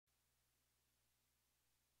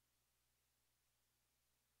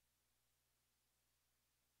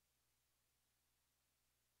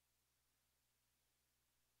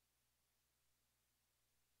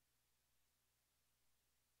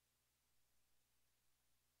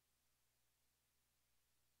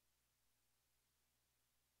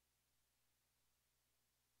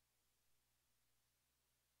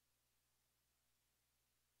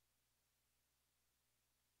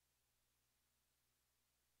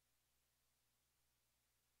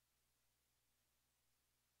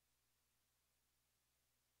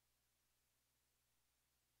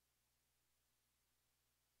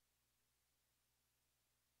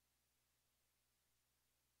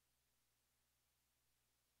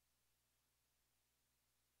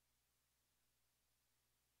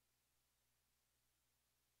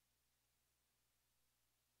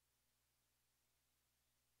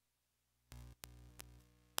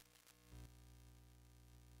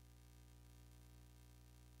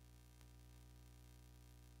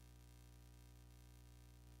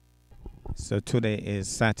So today is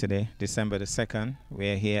Saturday, December the 2nd.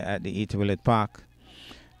 We're here at the Eat Willett Park.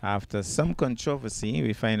 After some controversy,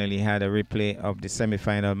 we finally had a replay of the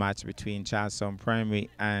semi-final match between Charlestown Primary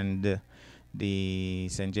and the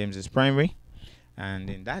St. James's Primary. And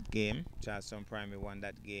in that game, Charlestown Primary won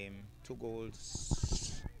that game 1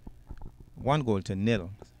 goal to nil.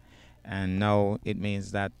 And now it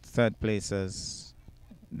means that the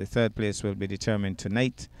third place will be determined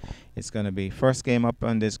tonight. It's going to be first game up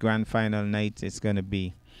on this grand final night. It's going to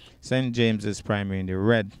be St. James's Primary in the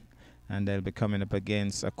red, and they'll be coming up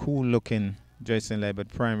against a cool-looking Joycelyn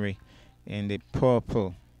Liburd Primary in the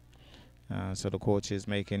purple. So the coach is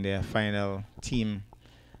making their final team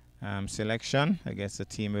selection. I guess the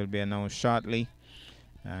team will be announced shortly,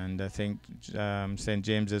 and I think St.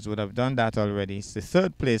 James's would have done that already. It's the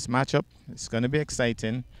third place matchup. It's going to be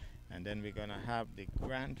exciting. And then we're going to have the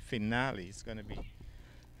grand finale. It's going to be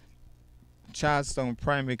Charlestown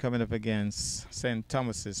Primary coming up against St.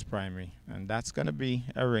 Thomas's Primary. And that's going to be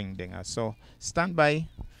a ring dinger. So stand by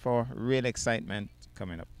for real excitement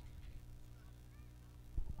coming up.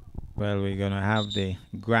 Well, we're going to have the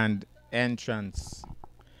grand entrance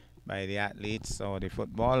by the athletes or the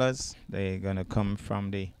footballers. They're going to come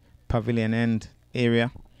from the pavilion end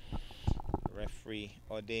area. Referee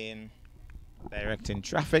ordained directing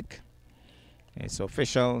traffic. It's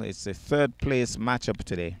official. It's the third place matchup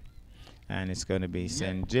today, and it's going to be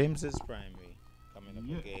St. James's Primary coming up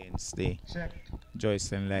against the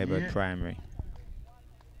Joycelyn Liburd Primary.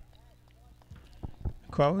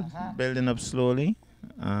 Crowd building up slowly.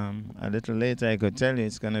 A little later I could tell you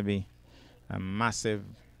it's going to be a massive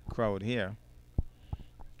crowd here,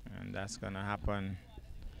 and that's going to happen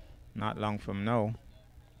not long from now.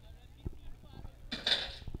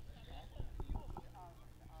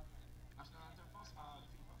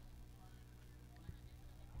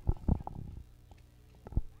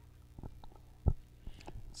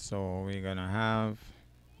 So we're going to have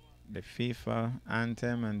the FIFA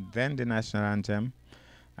anthem and then the national anthem.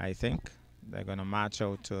 I think they're going to march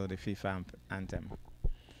out to the FIFA anthem.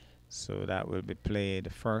 So that will be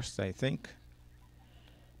played first, I think.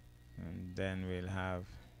 And then we'll have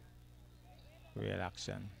real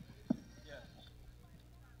action.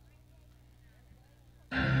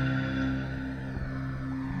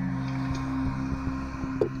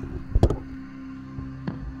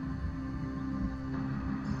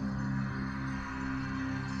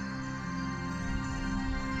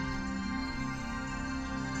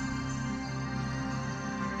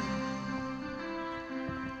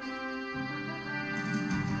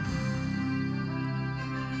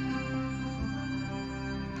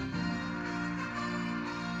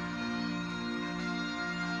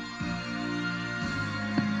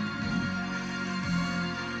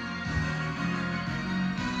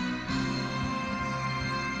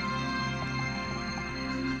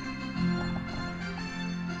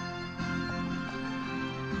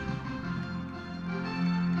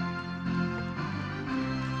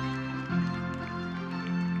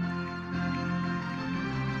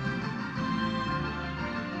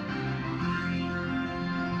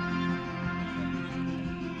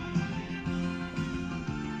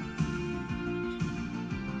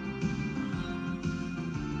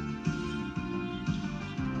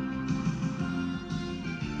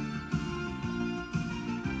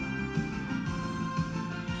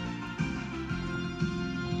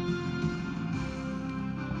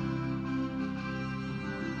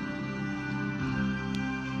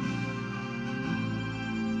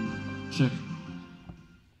 Check.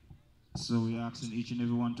 So we're asking each and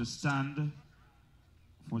everyone to stand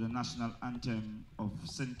for the national anthem of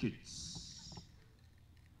St. Kitts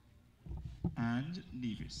and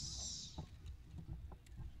Nevis.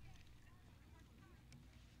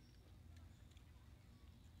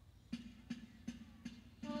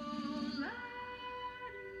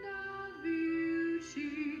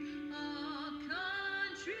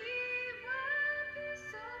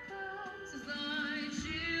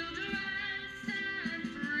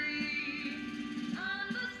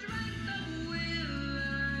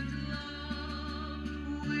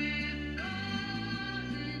 With God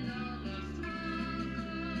in all our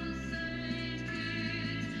struggles.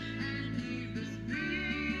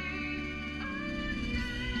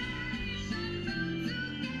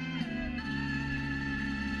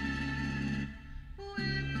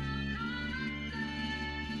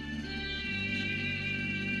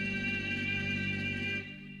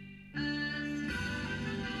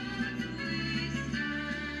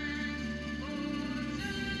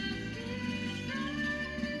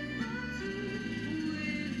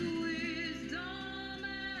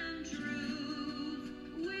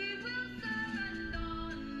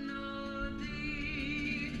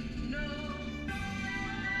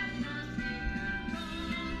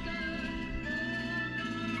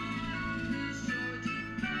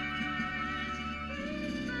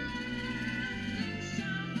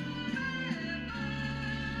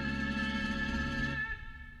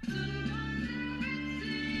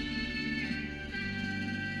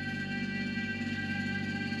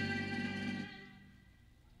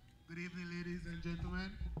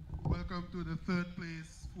 welcome to the fourth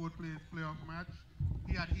place playoff match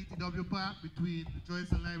here at ETW Park between the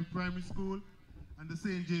Joycelyn Liburd Primary School and the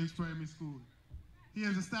St. James Primary School.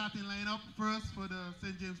 Here's the starting lineup first for the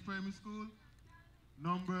St. James Primary School.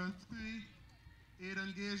 Number 3,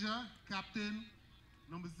 Aidan Gasia, captain.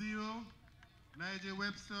 Number 0, Nigel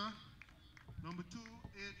Webster. Number 2,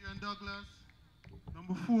 Adrian Douglas.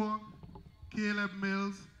 Number 4, Caleb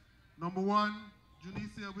Mills. Number 1,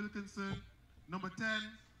 Junicia Wilkinson. Number 10,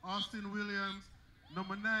 Austin Williams.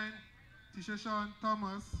 Number 9, Tisha Sean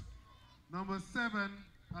Thomas. Number 7,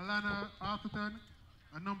 Alana Arthurton.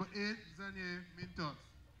 And number 8, Zanye Mintos.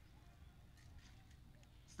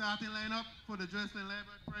 Starting lineup for the Joycelyn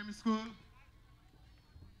Liburd Primary School.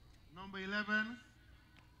 Number 11,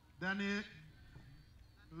 Danny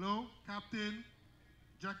Lowe, captain.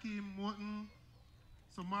 Jackie Morton,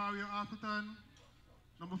 Samaria Arthurton.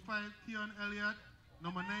 Number 5, Keon Elliott.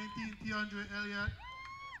 Number 19, Keandre Elliott.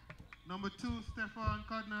 Number 2, Stefan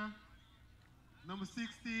Codner. Number 16,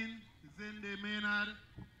 Zende Maynard.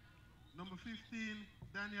 Number 15,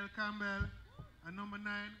 Daniel Campbell. And number 9,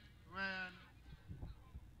 Ryan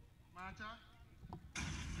Marcha.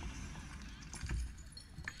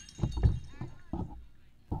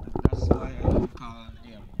 That's why I don't call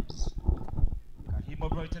names. He more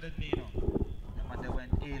brighter than me, you know. And they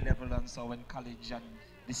went A-level and so went college and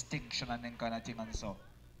distinction and then kind of thing and so.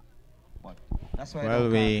 But that's why well,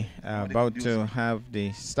 we are about to have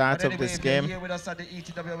the start of this game. Here with us at the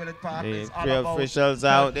ETW Willett Park, the three officials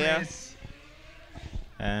out there.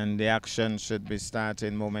 And the action should be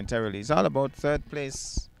starting momentarily. It's all about third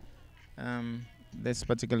place. This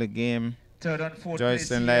particular game, third and fourth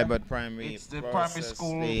Joycelyn Liburd Primary. It's the primary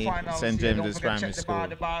school finals. St. James's Primary School.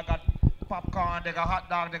 The bar got popcorn, they got hot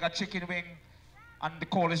dog, they got chicken wing, and the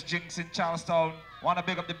coolest drinks in Charlestown. Want to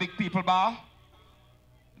big up the big people bar,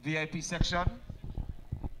 VIP section.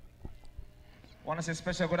 Want to say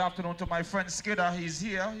special good afternoon to my friend Skidder. He's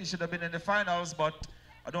here. He should have been in the finals, but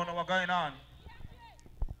I don't know what's going on.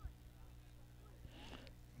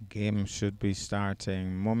 Game should be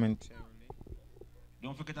starting momentarily.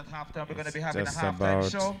 Don't forget at halftime we're going to be having a just halftime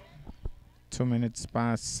about show. 2 minutes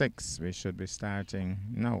past 6. We should be starting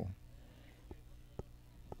now.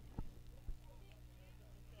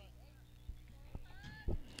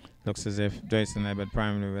 Looks as if Joycelyn Liburd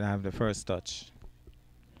Primary will have the first touch.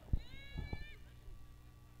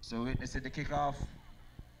 So witnessing the kickoff.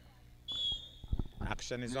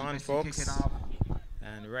 Action is on, folks.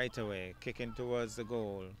 And right away, kicking towards the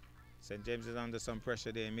goal. St. James is under some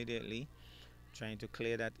pressure there immediately. Trying to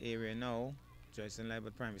clear that area now. Joycelyn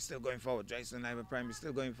Liburd Primary still going forward. Joycelyn Liburd Primary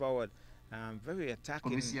still going forward. Very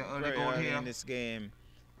attacking very early in this game.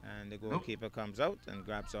 And the goalkeeper comes out and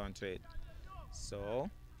grabs onto it. So,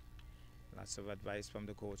 lots of advice from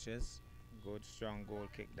the coaches. Good, strong goal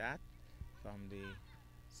kick that from the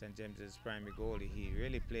St. James's Primary goalie. He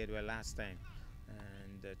really played well last time.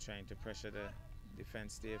 And trying to pressure the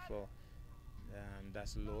defense there for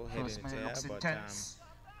that's low, heading it there. But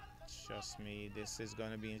trust me, this is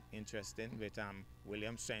going to be interesting with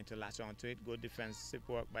Williams trying to latch onto it. Good defensive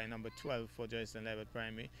work by number 12 for Joycelyn Liburd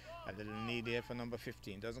Primary. A little need there for number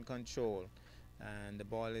 15. Doesn't control. And the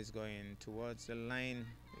ball is going towards the line.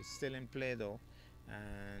 It's still in play though.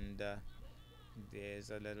 And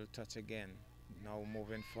there's a little touch again. Now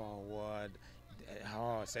moving forward.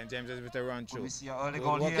 Oh, St. James is with a run through.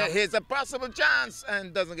 Here's a possible chance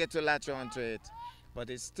and doesn't get to latch onto it. But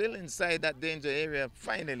it's still inside that danger area,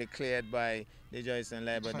 finally cleared by the Joycelyn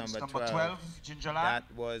Liburd number 12. That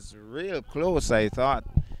was real close, I thought,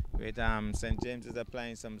 with St. James is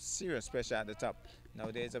applying some serious pressure at the top. Now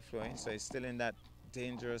there's a flowing, so it's still in that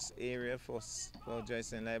dangerous area for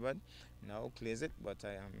Joycelyn Liburd. Now clears it, but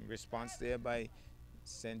response there by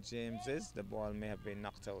St. James's. The ball may have been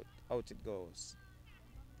knocked out. Out it goes.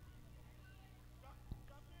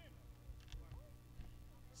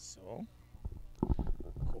 So,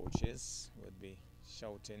 coaches would be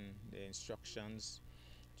shouting the instructions,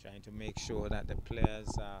 trying to make sure that the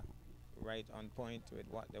players are right on point with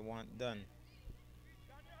what they want done.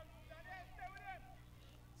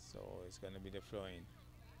 So it's going to be the throw-in.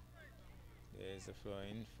 There's the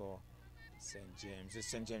throw-in for St. James.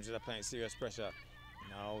 St. James is applying serious pressure.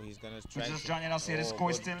 Now he's going to try to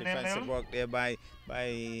defensive work there by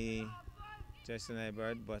Joycelyn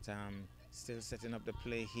Liburd, but still setting up the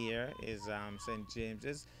play here is St.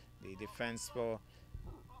 James's. The defense for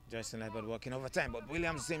Joycelyn Liburd working overtime, but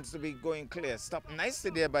Williams seems to be going clear. Stopped nicely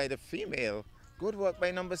there by the female. Good work by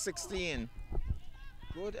number 16.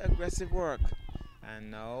 Good aggressive work. And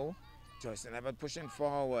now Joycelyn Liburd pushing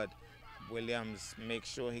forward. Williams makes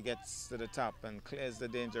sure he gets to the top and clears the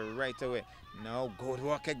danger right away. No, good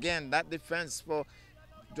work again. That defense for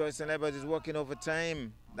Joycelyn Liburd is working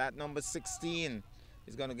overtime. That number 16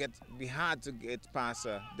 is going to be hard to get past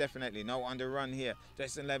her. Definitely. Now on the run here.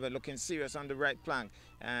 Joycelyn Liburd looking serious on the right flank.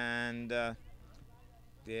 And there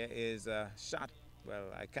is a shot. Well,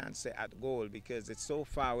 I can't say at goal because it's so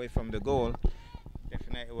far away from the goal.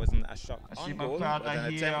 Definitely wasn't a shot on goal, but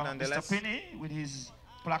an attempt nonetheless. Mr. Penny with his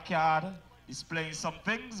placard displaying some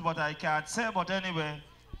things, but I can't say. But anyway,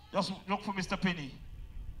 just look for Mr. Penny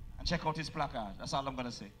and check out his placard. That's all I'm going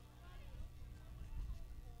to say.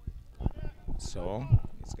 So,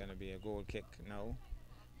 it's going to be a goal kick now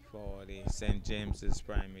for the St. James's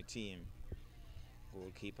Primary team.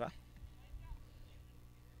 Goalkeeper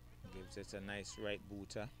gives it a nice right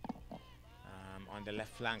booter. On the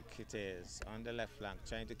left flank it is. On the left flank,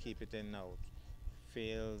 trying to keep it in now.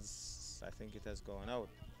 Fails, I think it has gone out.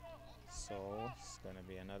 So, it's going to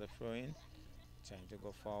be another throw-in. Trying to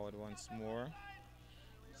go forward once more.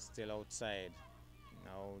 Still outside.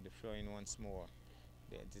 Now the throw-in once more.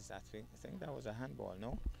 I think that was a handball,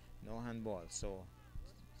 no? No handball. So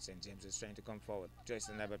St. James is trying to come forward.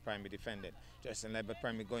 Joycelyn Liburd Primary defended. Joycelyn Liburd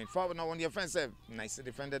Primary going forward now on the offensive. Nicely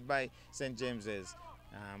defended by St. James's.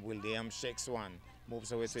 William shakes one.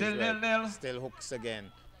 Moves away to his right. Still hooks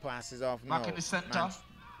again. Passes off now. Back in the center.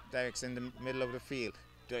 Directs in the middle of the field.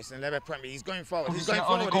 Joycelyn Liburd Primary, he's going forward. He's going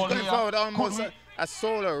forward. He's going forward. Almost a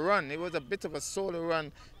solo run. It was a bit of a solo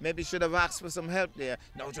run. Maybe should have asked for some help there.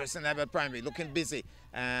 No, Joycelyn Liburd Primary looking busy.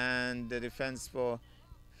 And the defense for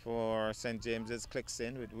St. James's clicks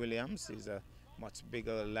in with Williams. He's a much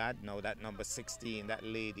bigger lad. No, that number 16, that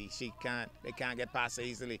lady, they can't get past her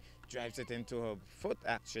easily. Drives it into her foot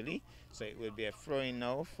actually. So it will be a throw-in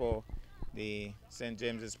now for the St.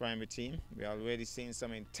 James's Primary team. We're already seeing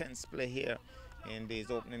some intense play here in these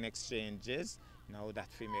opening exchanges. Now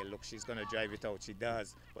that female, look, she's going to drive it out. She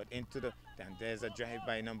does. But then there's a drive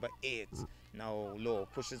by number 8. Now low,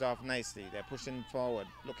 pushes off nicely. They're pushing forward,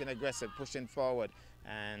 looking aggressive, pushing forward.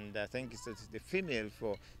 And I think it's the female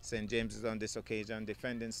for St. James's on this occasion,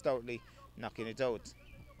 defending stoutly, knocking it out.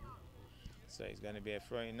 So it's going to be a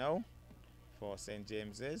throw-in now for St.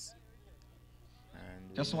 James's.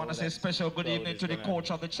 And just want to say special good evening to the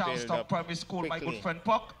coach of the Charlestown Primary School, my good friend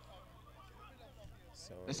Puck.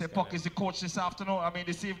 So they say Puck is the coach this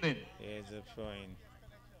evening. Here's a throw-in.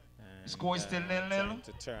 The score is still 0-0.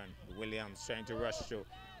 To turn. Williams trying to rush through.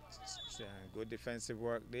 Good defensive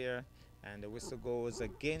work there. And the whistle goes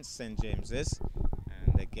against St. James's.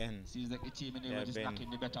 And again, seems like the team in there is knocking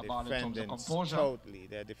the better ball in terms of composure. Stoutly.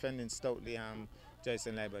 They're defending stoutly.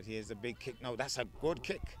 Joycelyn Liburd. Here's a big kick. No, that's a good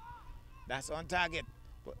kick. That's on target.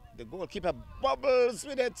 But the goalkeeper bubbles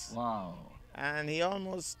with it. Wow. And he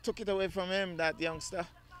almost took it away from him, that youngster.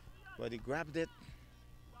 But he grabbed it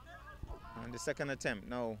on the second attempt.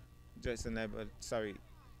 No, Joycelyn Liburd,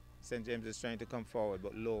 St. James is trying to come forward,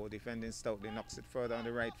 but low, defending stoutly, knocks it further on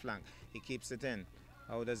the right flank. He keeps it in.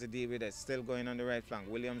 How does he deal with it? Still going on the right flank.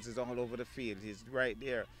 Williams is all over the field. He's right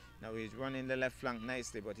there. Now he's running the left flank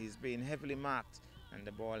nicely, but he's being heavily marked, and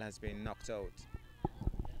the ball has been knocked out.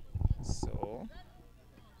 So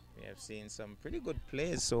we have seen some pretty good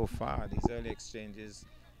plays so far. These early exchanges,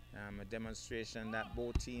 a demonstration that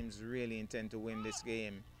both teams really intend to win this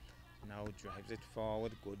game. Now drives it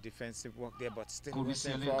forward, good defensive work there, but still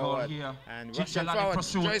rushing forward. Here. And rushing forward,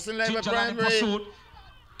 Joycelyn Liburd Primary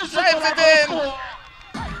drives it in!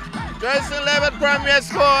 Joycelyn Liburd Primary has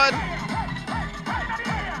scored!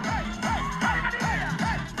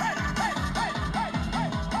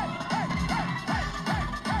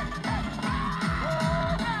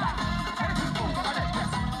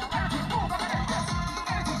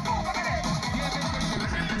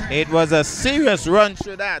 It was a serious run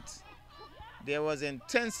through that. There was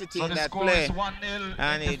intensity in that play,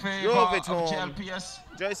 and he drove it home. Jlps.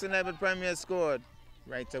 Joycelyn Liburd Primary has scored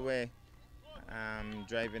right away.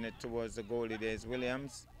 Driving it towards the goalie, there's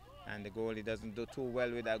Williams, and the goalie doesn't do too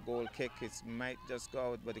well with that goal kick. It might just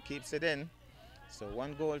go out, but he keeps it in. So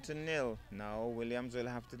 1-0. Now Williams will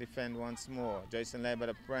have to defend once more. Joycelyn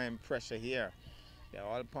Liburd Prime pressure here. They're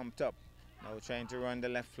all pumped up. Now trying to run the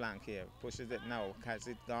left flank here. Pushes it now. Has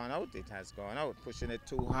it gone out? It has gone out. Pushing it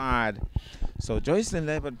too hard. So Joycelyn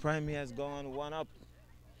Liburd Primary has gone 1 up.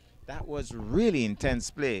 That was really intense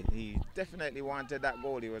play. He definitely wanted that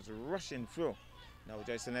goal. He was rushing through. Now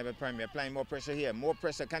Joycelyn Liburd Primary applying more pressure here. More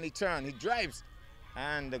pressure. Can he turn? He drives.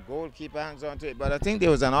 And the goalkeeper hangs on to it. But I think there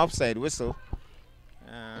was an offside whistle.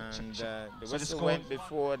 And the whistle went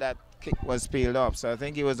before that kick was peeled off. So I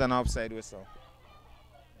think it was an offside whistle.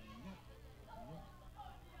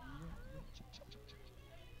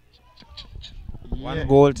 1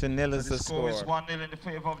 goal to nil is the the score. score. Is 1-0 in the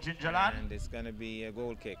favor of Gingerland. And it's going to be a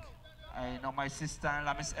goal kick. I know my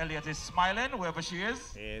sister-in-law, Miss Elliott, is smiling wherever she is.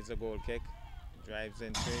 Here's a goal kick. Drives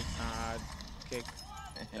into it, hard kick.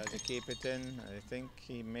 Does he keep it in? I think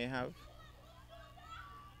he may have.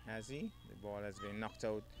 Has he? The ball has been knocked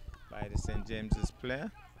out by the St. James's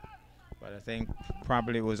player. But I think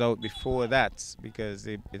probably it was out before that because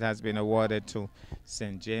it has been awarded to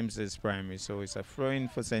St. James's Primary. So it's a throw-in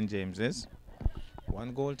for St. James's.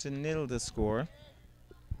 1 goal to nil the score.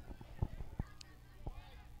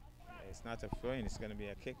 It's not a throw-in, it's going to be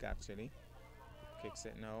a kick actually. Kicks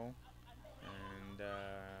it now. And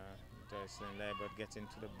Joycelyn Liburd gets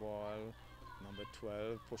into the ball. Number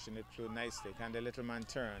 12 pushing it through nicely. Can the little man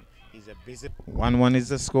turn? He's a busy. 1-1 is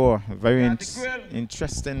the score. Very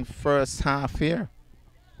interesting first half here.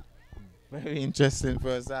 Very interesting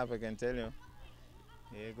first half, I can tell you.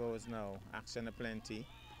 Here goes now. Action aplenty.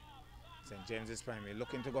 St. James's Primary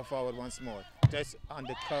looking to go forward once more. Just on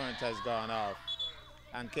the current has gone off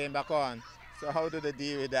and came back on. So how do they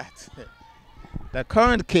deal with that? The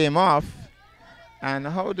current came off, and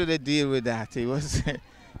how do they deal with that? It was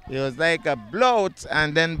like a blowout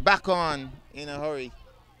and then back on in a hurry.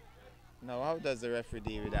 Now how does the referee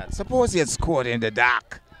deal with that? Suppose he had scored in the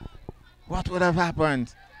dark. What would have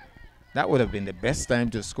happened? That would have been the best time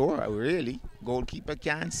to score, really. Goalkeeper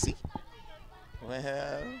can't see. Well,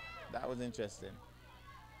 that was interesting.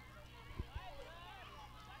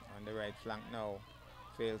 On the right flank now.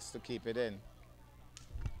 Fails to keep it in.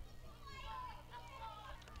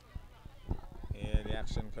 Here the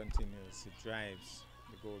action continues. He drives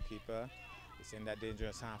the goalkeeper. He's in that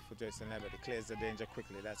dangerous half for Joycelyn Liburd. He clears the danger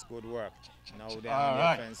quickly. That's good work. Now they're on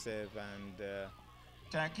the offensive and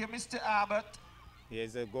thank you, Mr. Abbott.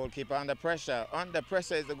 Here's the goalkeeper under pressure. Under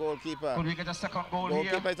pressure is the goalkeeper. Could we get a second goal here?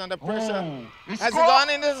 Goalkeeper is under pressure. Oh, has it gone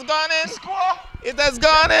in? It has gone in. Score. It has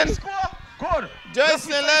gone in. Score. Good.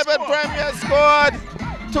 Joycelyn Liburd Primary has scored.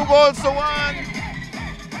 2 goals to 1.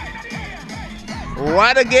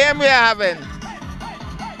 What a game we're having.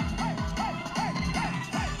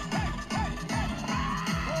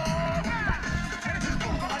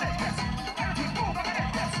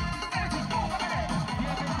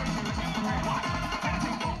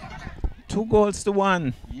 Two goals to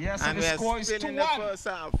 1. Yes, and the score is still 2-1. in the first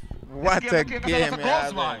half. What a game we're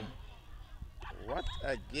having. What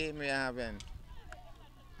a game we're having.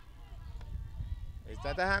 Is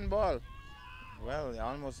that a handball? Well, it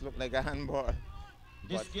almost looked like a handball.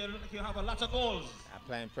 This game, you have a lot of goals.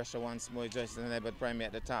 Applying pressure once more, Joycelyn Liburd Primary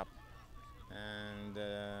at the top. And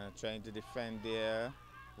trying to defend there.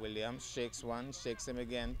 Williams shakes one, shakes him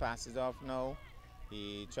again, passes off now.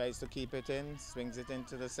 He tries to keep it in, swings it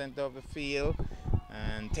into the center of the field,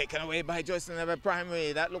 and taken away by Joycelyn Liburd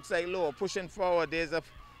Primary. That looks like low, pushing forward. There's a,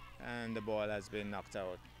 and the ball has been knocked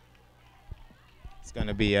out. It's going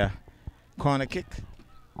to be a corner kick.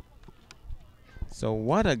 So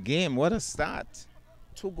what a game, what a start.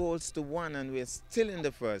 2 goals to 1, and we're still in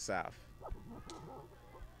the first half.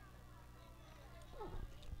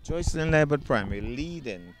 Joycelyn Liburd Primary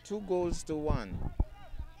leading 2 goals to 1.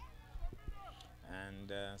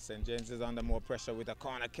 And St. James is under more pressure with a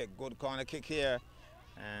corner kick. Good corner kick here.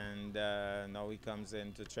 And now he comes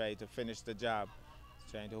in to try to finish the job.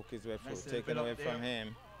 He's trying to hook his way through, taken away from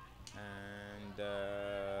him. And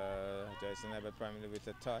Joycelyn Liburd Primary with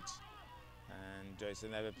a touch. And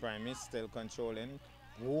Joycelyn Liburd Primary still controlling.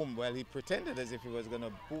 Boom. Well, he pretended as if he was going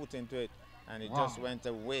to boot into it. And it just went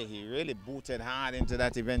away. He really booted hard into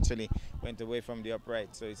that eventually. Went away from the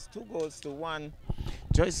upright. So it's 2 goals to 1.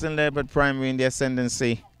 Joycelyn Liburd Primary in the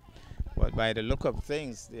ascendancy. But by the look of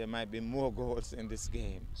things, there might be more goals in this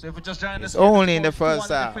game. So if we just join it's only in the first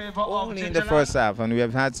half. Only in the first half. And we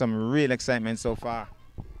have had some real excitement so far.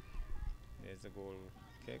 There's a goal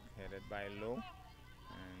kick headed by Low.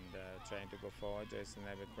 And trying to go forward, Joycelyn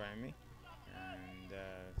Liburd Primary. And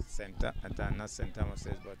not St.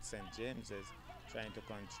 Thomas's, but St. James's trying to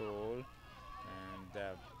control. And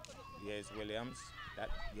here's Williams. That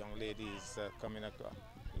young lady is coming across.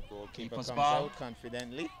 The goalkeeper comes out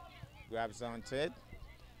confidently, grabs onto it.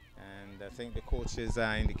 And I think the coaches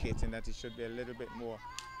are indicating that he should be a little bit more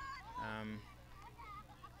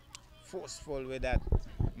forceful with that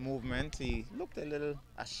movement. He looked a little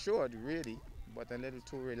assured, really, but a little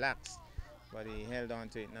too relaxed. But he held on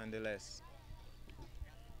to it nonetheless.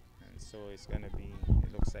 So it's going to be,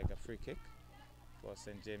 it looks like a free kick for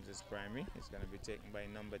St. James's Primary. It's going to be taken by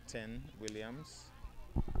number 10, Williams.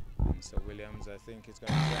 And so Williams, I think, is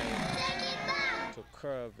going to try to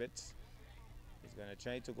curve it. He's going to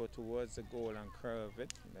try to go towards the goal and curve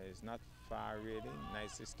it. It's not far really.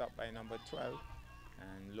 Nicely stopped by number 12.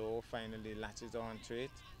 And Low finally latches on to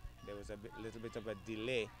it. There was a little bit of a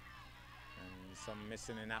delay and some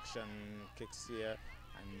missing in action kicks here.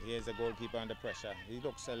 And here's the goalkeeper under pressure. He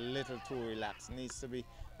looks a little too relaxed. Needs to be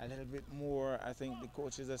a little bit more. I think the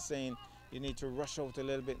coaches are saying you need to rush out a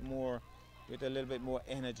little bit more with a little bit more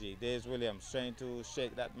energy. There's Williams trying to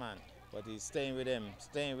shake that man, but he's staying with him,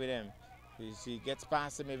 staying with him. He gets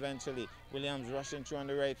past him eventually. Williams rushing through on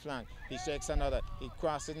the right flank. He shakes another. He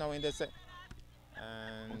crosses now in the set.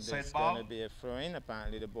 And it's going to be a throw-in.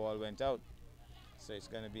 Apparently the ball went out. So it's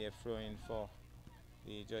going to be a throw-in for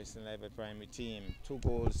the Joycelyn Liburd Primary team.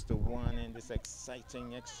 2-1 in this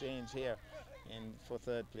exciting exchange here for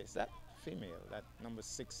third place. That female, that number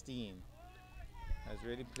 16, has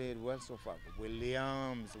really played well so far.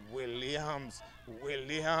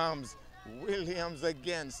 Williams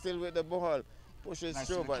again, still with the ball. Pushes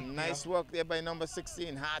through, but nice work there by number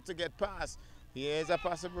 16. Hard to get past. Here's a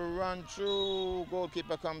possible run through.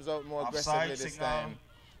 Goalkeeper comes out more aggressively this time.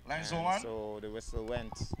 So the whistle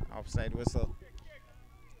went. Offside whistle.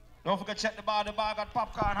 Don't forget to check the bar. The bar got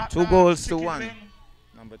popcorn. 2-1.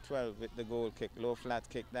 Number 12 with the goal kick. Low flat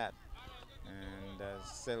kick that. And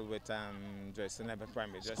still with Joycelyn Liburd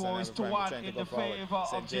Primary. Score is 2-1 in the favor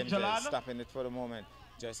of Gingerland. Stopping it for the moment.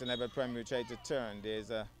 Joycelyn Liburd Primary tried to turn.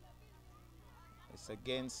 There's a... It's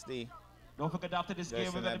against the... Don't forget after this game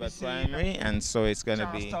we're going to be seeing and so it's going to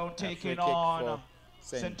be a free kick for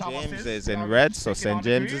St. James is in red. So St.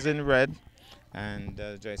 James is in red and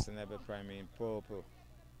Joycelyn Liburd Primary in purple.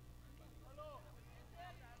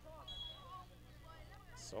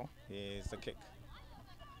 So here's the kick.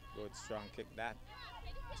 Good strong kick that.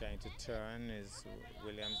 Trying to turn is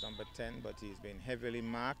Williams number 10, but he's been heavily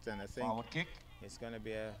marked and I think it's going to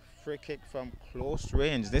be a free kick from close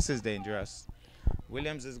range. This is dangerous.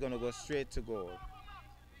 Williams is going to go straight to goal.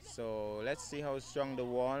 So let's see how strong the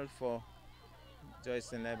wall for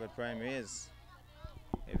Joycelyn Liburd Primary is.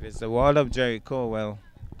 If it's the wall of Jericho, well,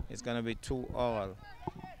 it's going to be 2-2.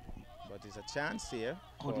 But it's a chance here.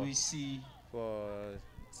 Could we see for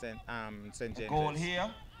St. James? Goal here.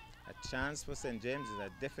 A chance for St. James is a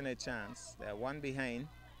definite chance. They're one behind,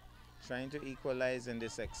 trying to equalize in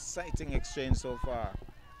this exciting exchange so far.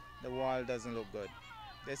 The wall doesn't look good.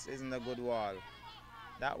 This isn't a good wall.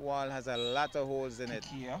 That wall has a lot of holes in it.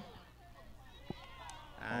 Here.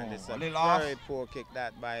 And it's a very poor kick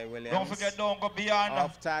that by Williams. Don't forget, don't go beyond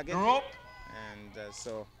off target. The rope. And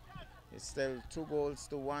so it's still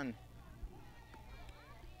 2-1.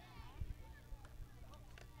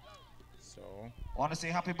 So I want to say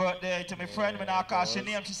happy birthday to my friend. When I call she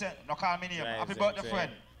name, she said, no call me name. Happy birthday,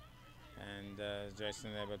 friend. And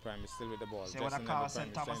Joycelyn Liburd Primary still with the ball. Say when I call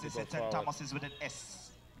St. Thomas, they say St. Thomas is with an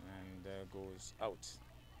S. And goes out.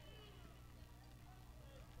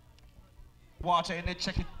 Water in there,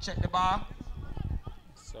 check the bar.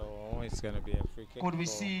 So it's going to be a free kick. Could we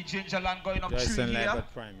see Gingerland going up Joycelyn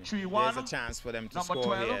 3 here? 3-1. There's a chance for them to Number score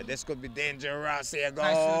 12. here. This could be dangerous. Here goes.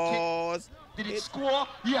 Nice did it score?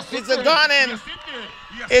 Yes, it's gone in. Yes, it did.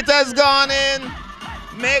 Yes, it has gone in.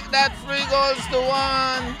 Make that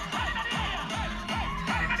 3-1.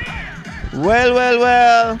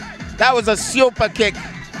 Well. That was a super kick.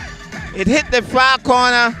 It hit the far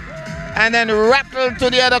corner and then rattled to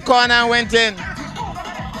the other corner and went in.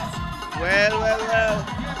 Well.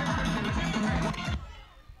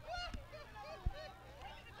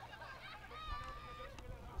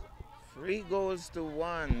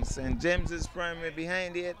 3-1. St. James's Primary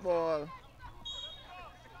behind the 8 ball.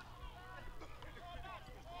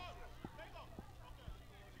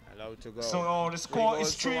 Allowed to go. So the score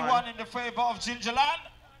is 3-1 in the favor of Gingerland.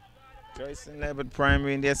 Joycelyn Liburd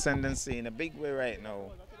Primary in the ascendancy in a big way right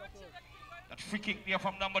now. That free kick there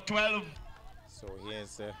from number 12. So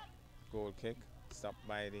here's a goal kick, stopped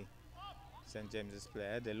by the St. James's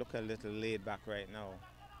player. They look a little laid back right now.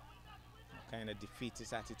 Kind of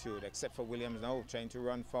defeatist attitude, except for Williams now, trying to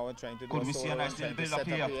run forward, trying to do a solo run, trying to set up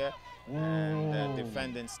here. And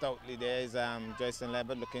defending stoutly there is Joycelyn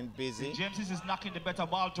Liburd looking busy. St. James is knocking the better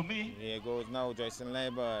ball to me. Here goes now Joycelyn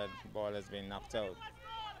Liburd. Ball has been knocked out.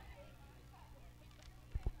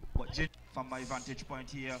 But from my vantage point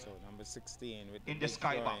here, so number 16 with in the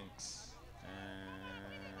skybox.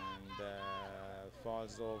 And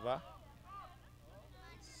falls over.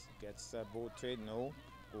 Gets a boat trade, no.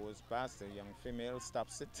 Goes past the young female,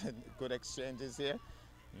 stops it. Good exchanges here.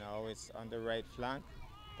 Now it's on the right flank.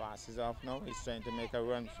 Passes off now. He's trying to make a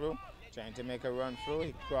run through.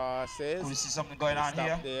 He crosses. We see something going on here.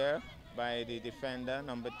 Stopped there by the defender,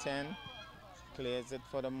 number 10. Clears it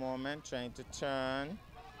for the moment. Trying to turn.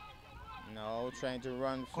 No, trying to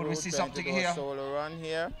run Could through, we see trying something to do here? a solo run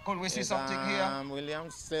here. Could we see Here's, something here?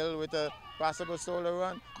 Williams still with a possible solo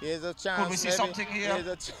run. Here's a chance. Could we see maybe. something here? Here's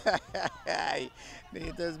a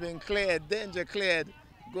it has been cleared, danger cleared.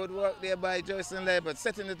 Good work there by Joycelyn Liburd,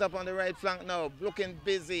 setting it up on the right flank now, looking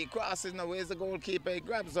busy, crosses now. Where's the goalkeeper? He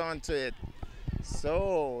grabs onto it.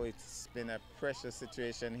 So it's been a pressure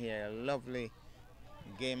situation here. A lovely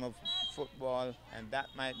game of football, and that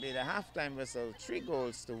might be the halftime whistle.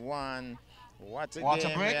 3-1. What a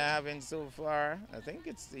game break. we're having so far. I think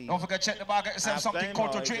it's the. Don't forget check the bar, get yourself something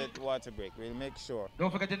cold to is drink. it water break? We'll make sure.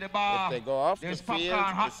 Don't forget in the bar. If they go off the there's field,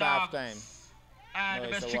 popcorn, hot it's dogs, halftime. and No,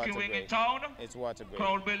 the it's best a chicken water wing in break. town. It's water break.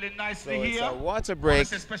 Crowd building nicely So here. it's a water break.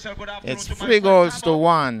 Special good afternoon It's to my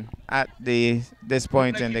 3-1 at this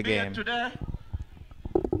point in the game. Today.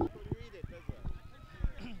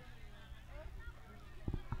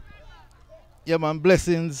 Yeah, man,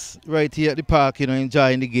 blessings right here at the park, you know,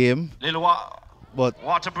 enjoying the game. Little But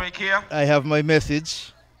water break here. I have my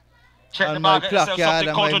message. Check and the my bar, get yourself placard something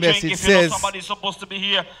and cold my to drink. message If you know says, somebody's supposed to be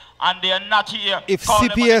here and they are not here, if call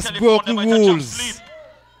them on the CPS telephone, broke they the might just rules, sleep.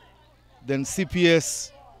 then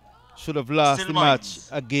CPS should have lost Still the match minds.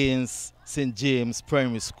 against St. James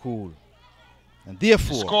Primary School. And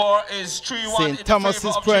therefore, Score is 3-1 in St. Thomas's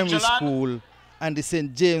the favor of Primary Gingerland. School and the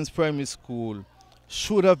St. James Primary School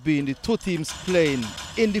should have been the two teams playing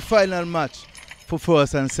in the final match for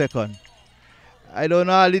first and second. I don't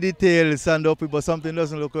know all the details and up, but something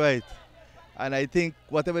doesn't look right. And I think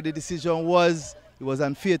whatever the decision was, it was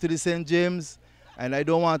unfair to the St. James. And I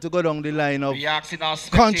don't want to go down the line of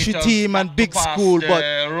country team and big school, but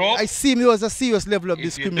I see there was a serious level of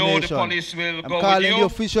discrimination. I'm calling the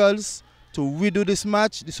officials to redo this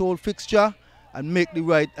match, this whole fixture, and make the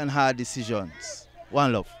right and hard decisions.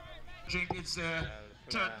 One love. It's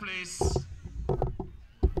third place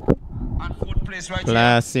and fourth place right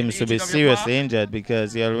Class here. seems to be seriously injured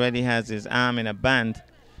because he already has his arm in a band.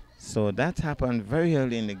 So that happened very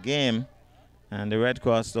early in the game. And the Red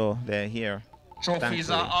Cross, though, they're here. Trophies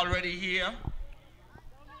thankfully. are already here.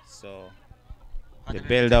 So the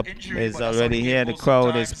build-up is already here. The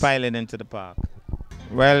crowd is piling into the park.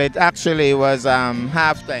 Well, it actually was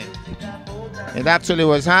halftime. It actually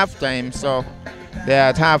was halftime, so they're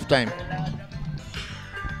at halftime.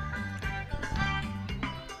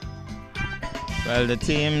 Well, the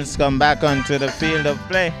teams come back onto the field of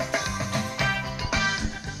play.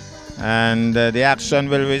 And the action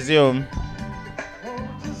will resume.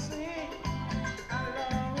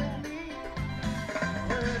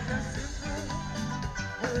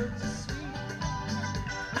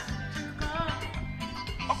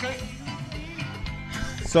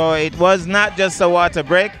 So it was not just a water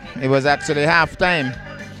break, it was actually halftime.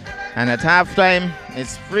 And at halftime,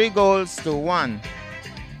 it's 3-1.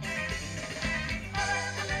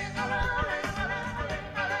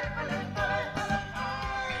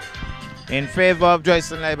 In favor of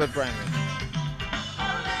Joycelyn Liburd Primary.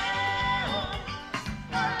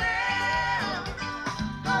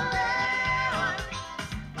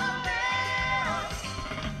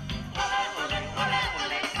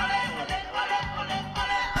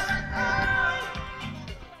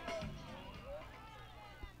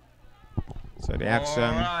 So the action.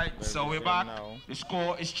 All right, so we're back. Now. The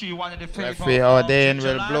score is 3-1 in the favor Referee of Ordain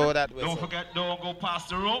will blow that whistle. Don't forget, don't go past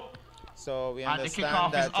the rope. So we and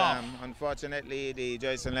understand that unfortunately the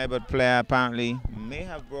Joycelyn Liburd player apparently may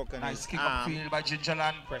have broken his kick arm. Up field by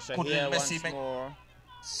Gingerland. Pressure Couldn't here Messi once more.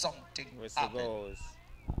 Something whistle goes.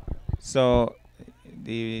 So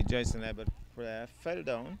the Joycelyn Liburd player fell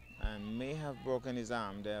down and may have broken his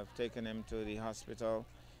arm. They have taken him to the hospital.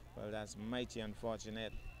 Well, that's mighty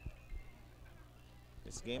unfortunate.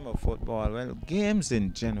 This game of football, well, games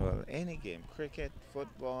in general, any game, cricket,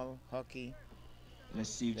 football, hockey. Let's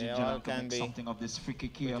see if Gingerland can make something of this free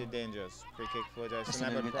kick here. Pretty dangerous. Free kick for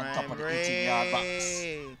Joycelyn Liburd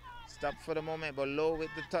Primary. Stop for the moment, but low with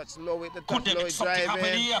the touch, low with the touch, low with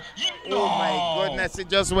driving. Oh my goodness, it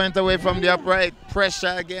just went away from the upright.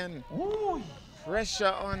 Pressure again. Ooh. Pressure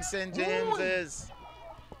on St. James's.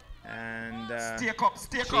 And Chief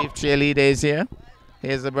cheerleader is here.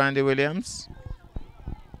 Here's the Brandy Williams.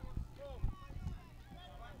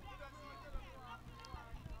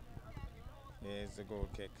 Here's the goal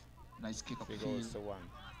kick. Nice kick up field. 3-1.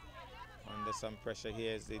 Under some pressure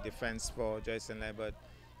here is the defense for Joycelyn Liburd,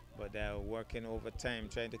 but they're working overtime,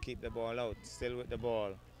 trying to keep the ball out. Still with the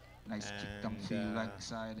ball. Nice kick downfield, right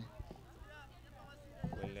side.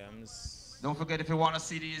 Williams. Don't forget, if you want to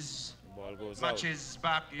see these ball goes matches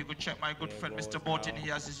back, you could check my good friend Mr. Boatin. He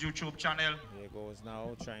has his YouTube channel. Here goes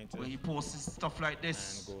now, trying to. Where he posts stuff like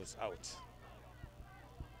this. And goes out.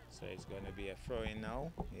 So it's going to be a throw-in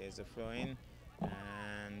now. Here's a throw-in.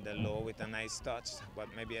 And the low with a nice touch, but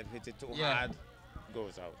maybe it hit it too hard.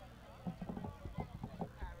 Goes out.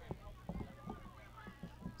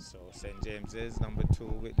 So St. James's number 2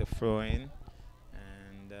 with the throw-in.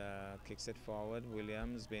 And kicks it forward.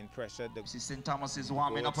 Williams being pressured. The St. Thomas is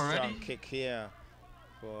warming up already. Strong kick here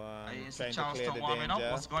for trying to clear the warming danger.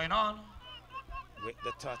 Up. What's going on? With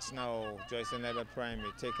the touch now, Joycelyn Liburd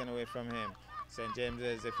Primary taken away from him. St. James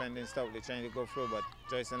is defending stoutly, trying to go through, but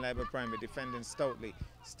Joycelyn Liburd Primary defending stoutly.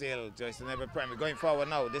 Still, Joycelyn Liburd Primary going forward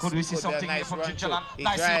now. This could we see something nice from run Jlps? He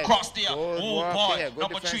Nice drives. across there. Good Oh boy, here. Good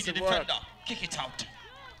number 3, the defender. work. Kick it out.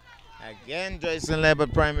 Again, Joycelyn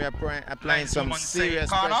Liburd Primary applying some serious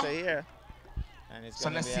pressure here. And it's so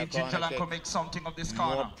let's see if Jlps can make something of this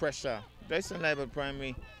corner. More pressure. Joycelyn Liburd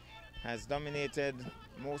Primary has dominated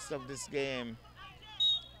most of this game.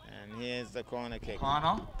 And here's the corner kick.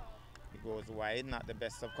 It goes wide, not the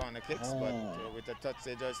best of corner kicks, but with a touch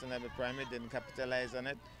there, Joycelyn Liburd Primary didn't capitalize on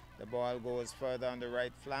it. The ball goes further on the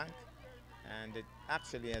right flank, and it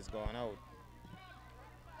actually has gone out.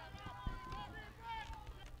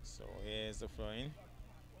 So here's the throw-in,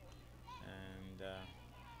 and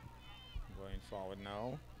going forward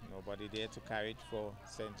now. Nobody there to carry it for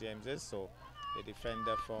St. James's, so the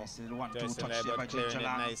defender for Joycelyn Liburd clearing it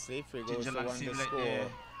nicely. Free goes to 1 to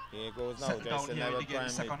score. Here goes now, Joycelyn Liburd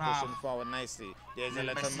Primary pushing forward nicely. There's a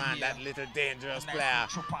little man, that little dangerous player.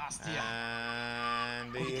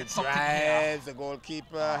 And he drives, the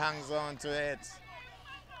goalkeeper hangs on to it.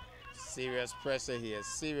 Serious pressure here,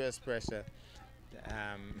 serious pressure.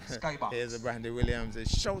 Here's Brandy Williams is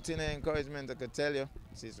shouting her encouragement, I could tell you.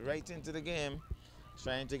 She's right into the game,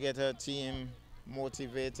 trying to get her team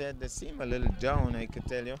motivated. They seem a little down, I could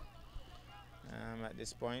tell you. At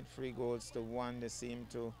this point, 3 goals to 1. They seem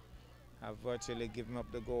to have virtually given up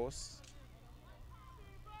the ghost.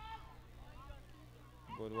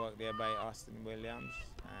 Good work there by Austin Williams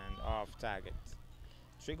and off target.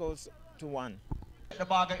 3 goals to 1. The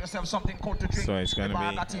bar, get yourself something cold to drink. So it's going to be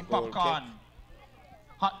a goal popcorn,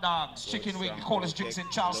 hot dogs, chicken wing, coldest drinks in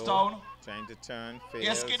Charlestown. Trying to turn, fails.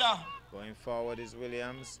 Yes, kidda. Going forward is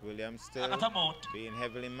Williams. Williams still being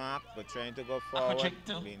heavily marked, but trying to go forward.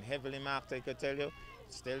 Being heavily marked, I could tell you.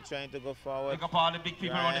 Still trying to go forward. Pick up all the big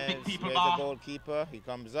people on the big people bar. The goalkeeper. He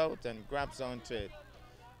comes out and grabs onto it.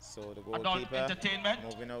 So the goalkeeper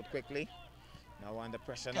moving out quickly. Now under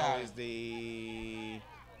pressure now is the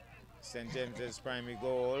St. James's Primary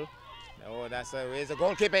goal. Oh, that's here's the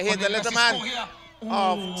goalkeeper. Here's the little man.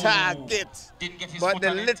 Off target, but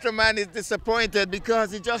the little man is disappointed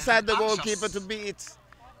because he just had the goalkeeper to beat,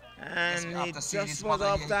 and he just was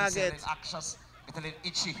off target.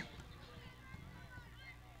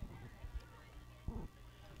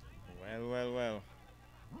 Well.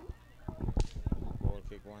 Goal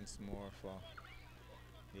kick once more for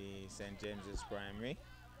the St. James's Primary.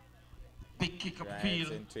 Big kick up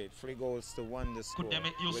field. Into it. 3 goals to 1 the score. Could they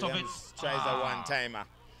make use Williams of it? Tries a one-timer.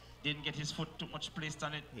 Didn't get his foot too much placed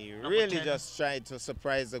on it. He really just tried to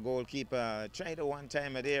surprise the goalkeeper. Tried a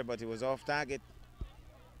one-timer there, but he was off target.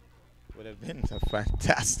 Would have been a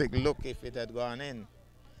fantastic look if it had gone in.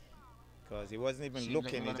 Because he wasn't even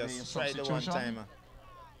looking, he just tried a one-timer.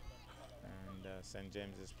 And St.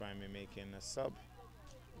 James's Primary making a sub.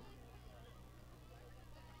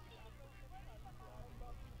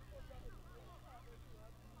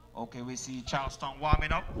 Okay, we see Charleston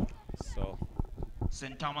warming up. So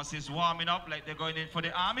St. Thomas is warming up like they're going in for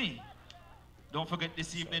the army. Don't forget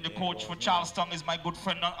this evening the coach for Charleston is my good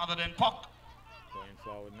friend none other than Puck. Going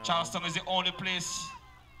forward now. Charleston is the only place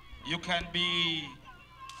you can be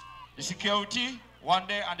the security one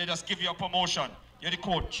day and they just give you a promotion. You're the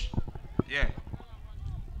coach. Yeah.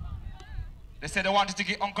 They said they wanted to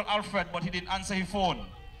get Uncle Alfred, but he didn't answer his phone.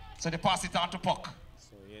 So they passed it on to Puck.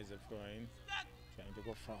 So here's a throwing. Trying to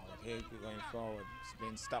go forward. Here we're going forward. It's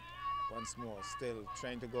been stopped once more. Still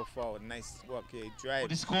trying to go forward. Nice work here. He drives.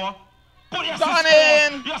 The score? Gone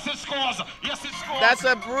in! Yes, it scores! Yes, it scores! That's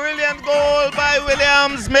a brilliant goal by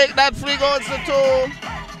Williams. Make that 3 goals to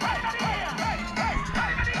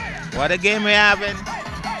 2. What a game we're having.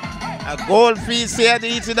 A goal feast here at the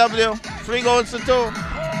ETW. 3 goals to 2.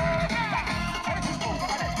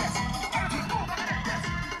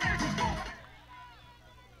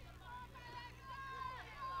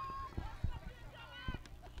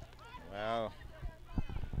 Well.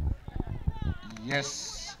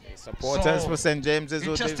 Yes. Supporters for St. James's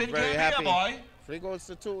would be very happy. Boy. 3 goals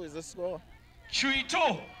to 2 is the score.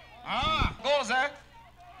 3-2. Goals there.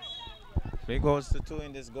 3 goals to 2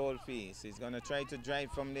 in this goal feast. He's going to try to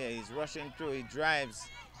drive from there. He's rushing through. He drives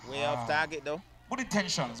way off target though. Good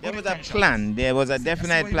intentions. There Good was a intentions. plan. There was a definite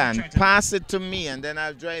what he was plan. trying to do. Pass it to me and then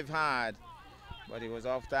I'll drive hard. But he was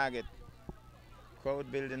off target.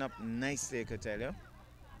 Crowd building up nicely, I could tell you.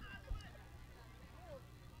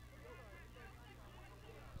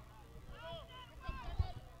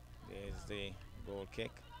 There's the goal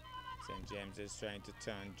kick. St. James is trying to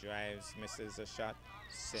turn, drives, misses a shot.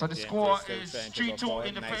 So the score is 3-2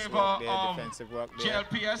 in the favor of defensive work there.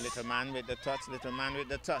 Jlps. Little man with the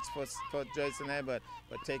touch for Joycelyn Liburd,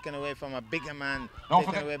 but taken away from a bigger man.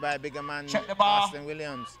 Taken away by a bigger man, Check the bar. Austin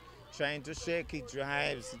Williams. Trying to shake, he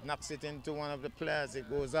drives, knocks it into one of the players, it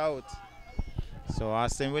goes out. So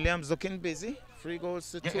Austin Williams looking busy. 3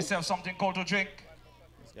 goals to 2. Get yourself something cold to drink.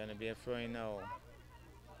 It's going to be a throw-in now.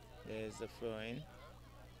 There's the throw-in.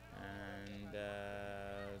 And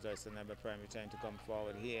Joycelyn Liburd Primary trying to come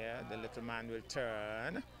forward here. The little man will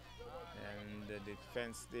turn. And the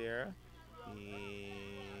defense there.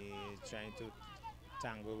 He's trying to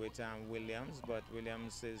tangle with Williams, but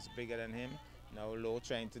Williams is bigger than him. Now low,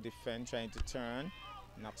 trying to defend, trying to turn.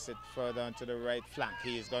 Knocks it further onto the right flank.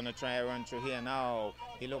 He's going to try a run through here now.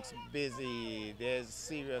 He looks busy. There's a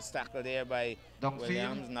serious tackle there by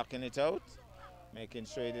Williams, knocking it out. Making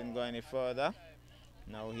sure he didn't go any further.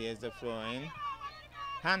 Now here's the throw-in.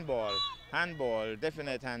 Handball,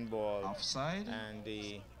 definite handball. Offside. And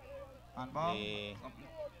the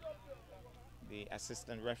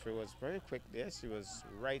assistant referee was very quick there. She was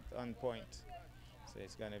right on point. So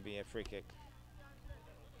it's going to be a free kick.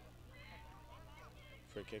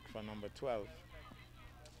 Free kick for number 12.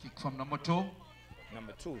 Kick from number 2.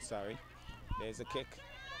 Number 2, sorry. There's a kick.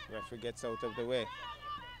 Referee gets out of the way.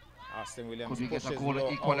 Austin Williams pushes low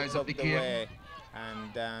out of the way.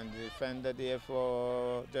 And the defender there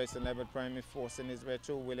for Joycelyn Liburd Primary forcing his way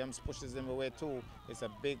through. Williams pushes him away too. It's a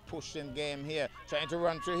big pushing game here. Trying to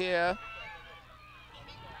run through here.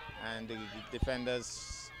 And the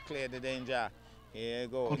defenders clear the danger. Here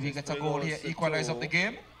goes. Could we get a goal here, equalize up the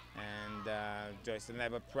game? And Joycelyn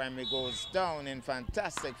Liburd Primary goes down in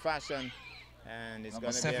fantastic fashion. And it's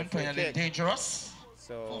going to be a free kick. Dangerous.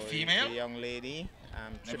 So for female. The young lady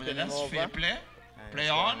tripping him over. Fair play. And play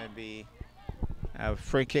it's on. going to be a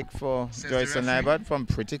free kick for Joycelyn Liburd from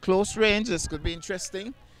pretty close range. This could be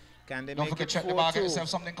interesting. Can they make it 4-2? Check the bar, get yourself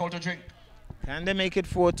something cold to drink. Can they make it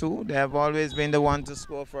 4-2? They have always been the one to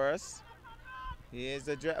score first. Here's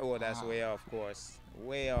the drive. Oh, that's way off course.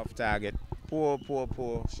 Way off target. Poor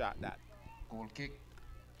shot that. Goal kick.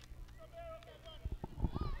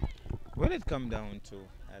 Will it come down to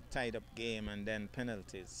a tied up game and then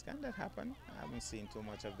penalties? Can that happen? I haven't seen too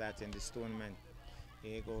much of that in this tournament.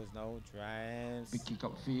 Here goes now, drives. Big kick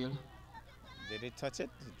up field. Did he touch it?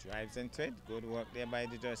 He drives into it. Good work there by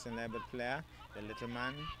the Joycelyn Liburd player. The little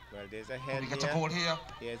man. Well, there's a head here. A goal here.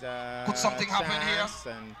 Here's a Could something happen here?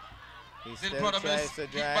 And he still tries to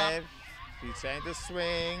drive. He's trying to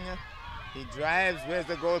swing. He drives. Where's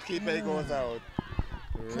the goalkeeper? He goes out.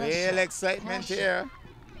 Real excitement here.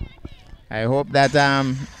 I hope that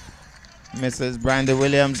Mrs. Brandy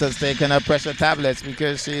Williams has taken her pressure tablets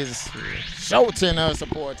because she's shouting her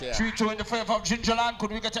support here. 3-2 in the favor of Gingerland.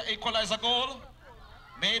 Could we get an equalizer goal?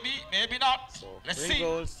 Maybe, maybe not. So let's see. 3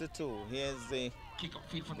 goals to 2. Here's the kick up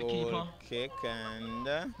field from the goal keeper. Kick and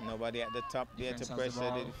nobody at the top there to pressure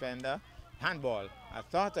the defender. Handball. I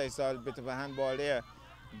thought I saw a bit of a handball there,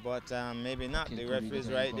 but maybe not. The referee's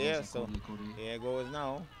right there. So here goes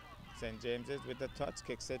now. St. James's with the touch,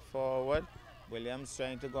 kicks it forward. Williams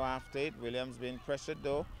trying to go after it. Williams being pressured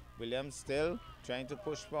though. Williams still trying to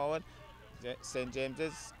push forward. St.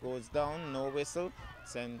 James's goes down, no whistle.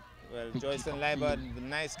 Joycelyn Liburd, the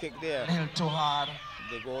nice kick there. A little too hard.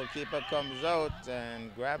 The goalkeeper comes out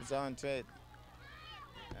and grabs onto it.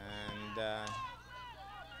 And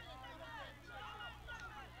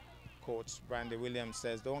Coach Brandy Williams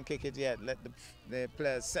says, don't kick it yet, let the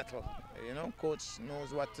players settle. You know, coach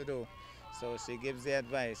knows what to do. So she gives the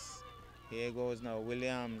advice. Here goes now,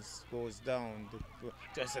 Williams goes down.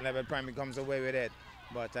 Joycelyn Liburd Primary comes away with it.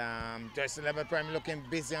 But Joycelyn Liburd Primary looking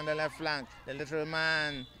busy on the left flank. The little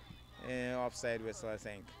man, offside whistle I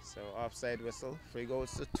think. So offside whistle, 3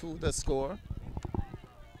 goals to 2 the score.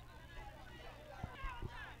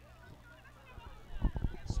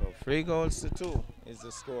 So 3 goals to 2 is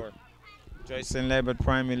the score. Joycelyn Liburd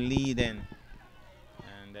Primary leading.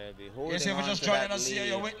 And they'll be holding yes, if on you're just to joining that us lead. here,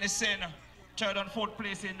 you're witnessing 3rd and 4th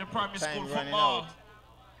place in the primary school Time running football. out.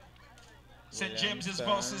 St. James's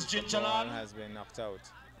Williams versus turns, the ball Gingerland. has been knocked out.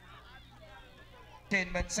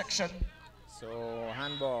 Entertainment section. So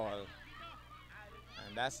handball.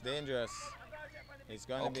 And that's dangerous. It's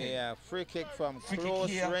going to be a free kick from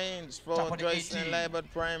close range for Joycelyn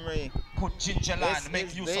Liburd Primary. put Gingerland, make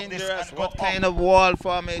This use is of this dangerous. and What go kind up. of wall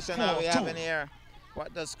formation are we 4-2. having here?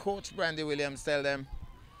 What does Coach Brandy Williams tell them?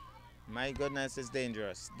 My goodness, it's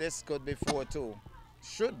dangerous. This could be 4-2.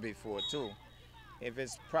 Should be 4-2. If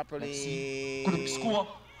it's properly... Could score.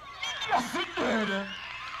 Yes, it did.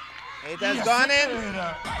 It has gone in.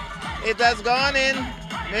 It has gone in.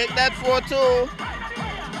 Make that 4-2.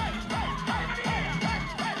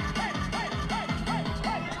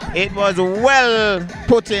 It was well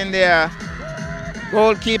put in there.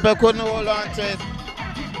 Goalkeeper couldn't hold on to it.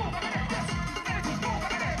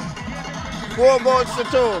 4 goals to 2.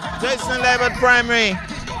 Joycelyn Liburd Primary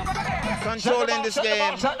controlling this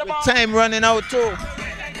game with time running out too.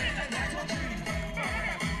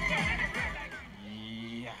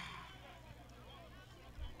 Yeah.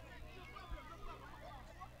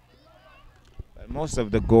 Well, most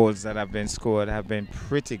of the goals that have been scored have been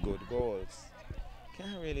pretty good goals.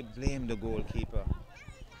 Can't really blame the goalkeeper.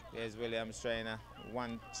 There's Williams trying a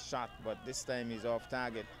one shot, but this time he's off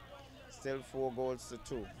target. Still 4 goals to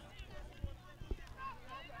 2.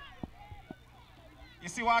 You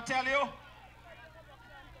see what I tell you?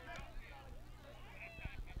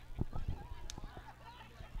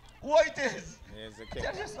 What it is? Here's the kick.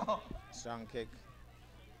 Tell you so. Strong kick.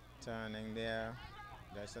 Turning there.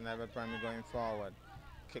 Joycelyn Liburd Primary going forward.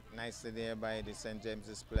 Kick nicely there by the St.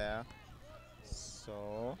 James's player.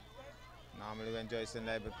 So, normally when Joycelyn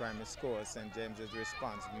Liburd Primary scores, St. James's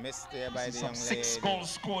response. Missed there by the young lady. 6 goals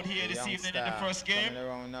scored here this evening in the first game. Coming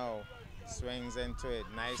around now. Swings into it.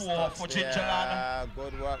 Nice 4 touch for there. Gingerland.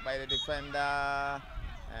 Good work by the defender.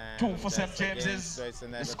 2 for St. James's.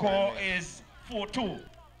 The score is 4-2.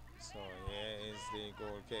 So here is the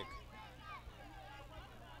goal kick.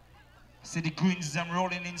 See the greens them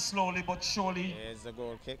rolling in slowly but surely. Here's the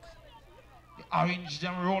goal kick. The orange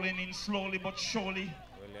them rolling in slowly but surely.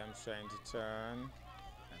 Williams trying to turn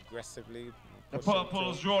aggressively. The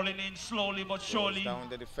purples rolling in slowly but surely. Down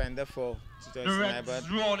the defender for The Joycelyn reds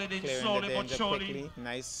Liburd. rolling in Clearing slowly the but danger surely. quickly.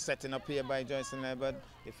 Nice setting up here by Joycelyn Liburd.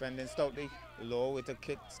 Defending stoutly. Low with a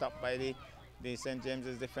kick stopped by the St.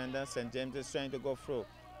 James's defender. St. James is trying to go through.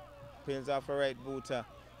 Peels off a right booter.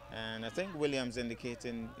 And I think Williams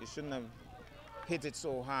indicating he shouldn't have hit it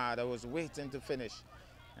so hard. I was waiting to finish.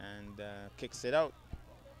 And kicks it out.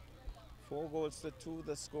 4 goals to 2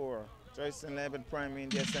 the score. Joycelyn Liburd Primary in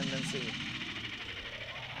the ascendancy.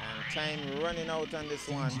 And time running out on this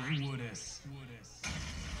one. It's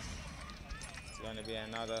going to be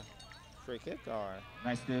another free kick or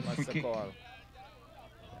Nice there, what's free the kick. call?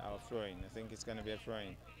 Our throwing. I think it's going to be a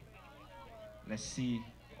throwing. Let's see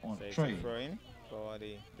on So it's Troy. a throwing for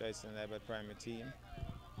the Joycelyn Liburd Primary team.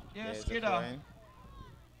 Yes, There's a Skidder. throwing.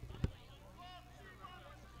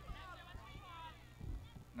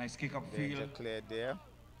 Nice kick up Danger field. cleared there.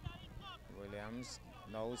 Williams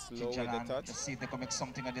now slow with Gingerland. the touch. Let's see if they can make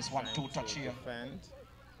something of this 1-2 Trying touch to here. defend.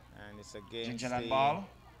 And it's against Gingerland the ball.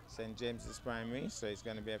 St. James's Primary, so it's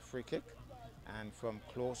going to be a free kick. And from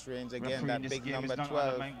close range again, Referee in that this big game number is none 12.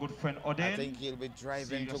 other than my good friend I Oden. think he'll be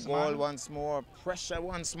driving to Serious goal man. once more. Pressure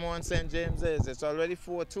once more on St. James's. It's already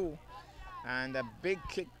 4-2. And a big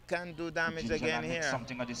kick can do damage Gingerland again make here.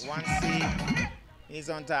 something of this Once he's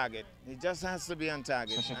on target. He just has to be on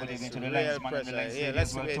target. Especially And when they it's go to the real linesman and the pressure. lines Here, lady let's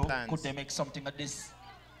as see well where too. it lands. Could they make something of this?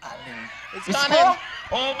 It's He gone score? in.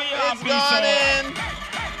 Oh, me It's happy, gone sir. in.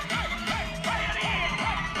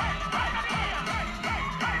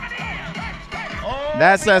 Oh,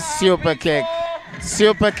 That's me a super happy, kick. sir.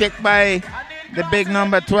 Super kick by the big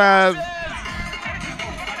number 12.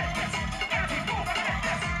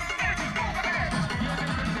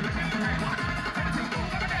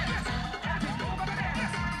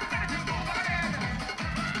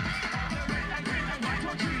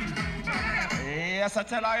 Yes, I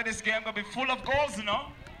tell you, this game gonna be full of goals, you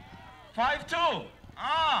know. 5-2.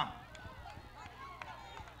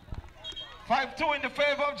 5-2 in the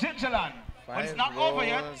favor of Gingerland. But it's not over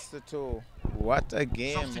yet. 5-2. What a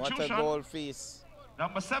game. What a Substitution. goal feast.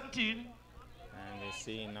 Number 17. And we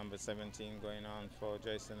see number 17 going on for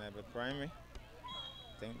Joycelyn Liburd Primary.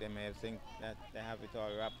 I think they may think that they have it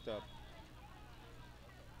all wrapped up.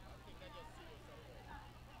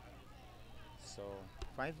 So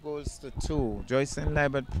 5 goals to 2. Joycelyn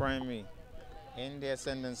Liburd Primary in the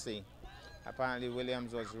ascendancy. Apparently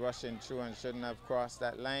Williams was rushing through and shouldn't have crossed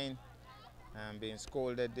that line. Being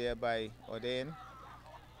scolded there by Oden.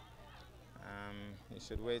 He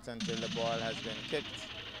should wait until the ball has been kicked.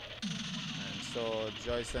 And so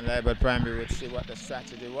Joycelyn Liburd Primary would see what the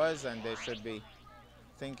strategy was, and they should be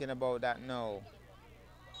thinking about that now.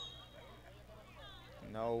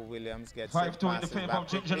 Now Williams gets 5-2 in the favor of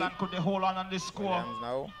Gingerland. Could they hold on this score? Williams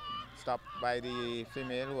now stopped by the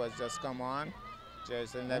female who has just come on.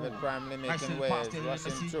 Joycelyn Liburd Primary making nice waves, pass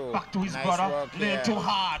rushing through. Back to his Nice brother. work A little here. too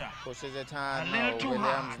hard. Pushes it hard A now. little too Williams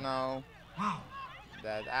hard. now. Wow.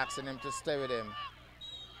 That asking him to stay with him.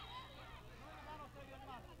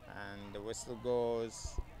 And the whistle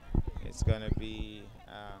goes. It's going to be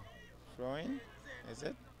throwing, is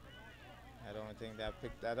it? I don't think they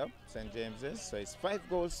picked that up, St. James's. So it's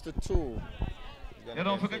 5-2. You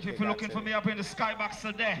don't forget, if you're looking for me up in the skybox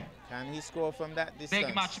today. Can he score from that distance?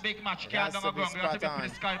 Big match. Can't down a ground. You have to be for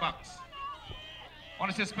the skybox.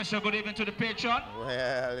 Want to say special good evening to the patron?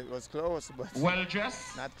 Well, it was close, but well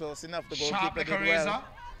dressed. not close enough. The Sharp goalkeeper like did a razor. well.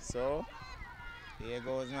 So here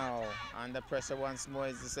goes now. Under pressure once more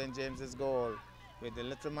is the St. James's goal. With the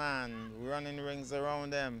little man running rings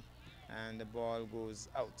around them. And the ball goes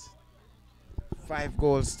out.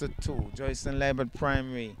 5-2. Joycelyn Liburd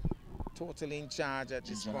Primary totally in charge at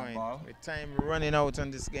this point. With time running out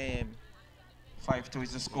on this game. 5-2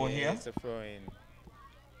 is the score here. It's a throw-in.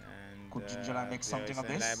 Could Ginger make something of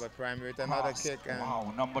this? Liburd Primary with another kick. And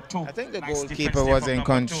wow, number 2. I think the nice goalkeeper was in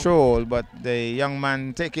control, but the young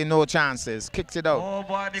man taking no chances, kicked it out. Oh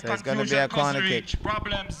boy, the so it's going to be a corner kick.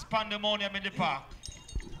 Problems, pandemonium in the park.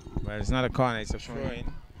 Well, it's not a corner, it's a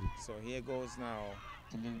throw-in. So here goes now.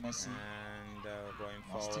 And going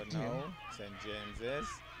forward now, St. James's.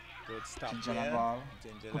 Good stop there.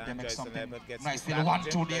 Joycelyn Liburd gets nice little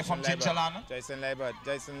 1-2 there from Gingerland.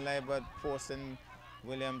 Joycelyn Liburd forcing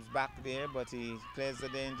Williams back there, but he clears the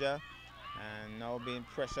danger. And now being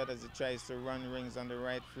pressured as he tries to run rings on the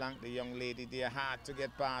right flank. The young lady there hard to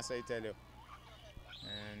get past, I tell you.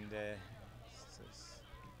 And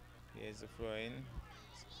here's the throw-in.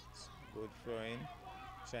 Good throw-in.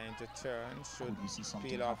 Trying to turn, should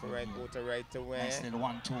peel off the right water right away. Nice little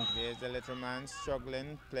 1-2. There's the little man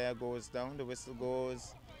struggling. Player goes down, the whistle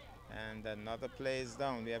goes, and another player is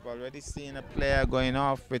down. We have already seen a player going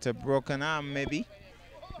off with a broken arm, maybe.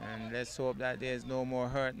 And let's hope that there's no more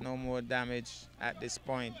hurt, no more damage at this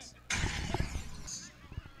point.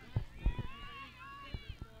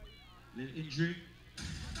 Little injury.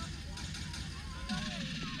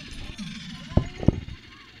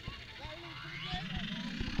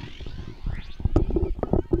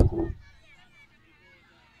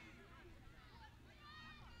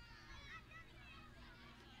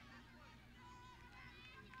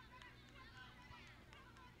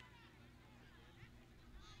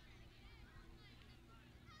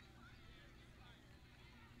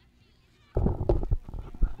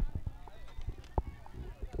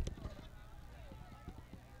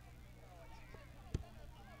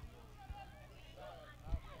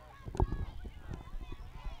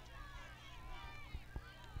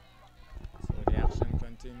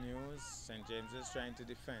 Continues. St. James is trying to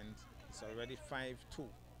defend. It's already 5-2 in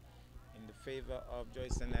the favor of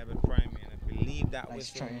Joycelyn Liburd Primary, and I believe that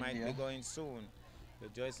whistle might be going soon.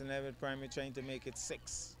 But Joycelyn Liburd Primary trying to make it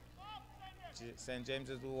 6. St.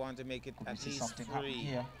 James's will want to make it at least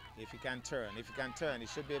 3. If he can turn, he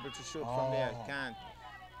should be able to shoot from there. He can't.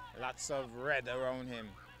 Lots of red around him.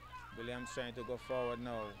 Williams trying to go forward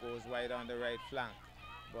now. Goes wide on the right flank.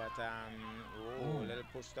 But a little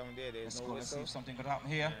push down there. There's no whistle. See if something could happen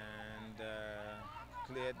here. And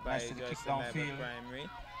cleared by Joycelyn Liburd Primary.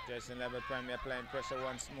 Joycelyn Liburd Primary applying pressure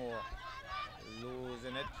once more.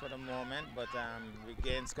 Losing it for the moment, but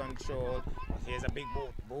regains control. Here's a big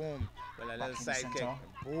boom. Well, a little side kick.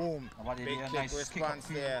 Boom. Big kick response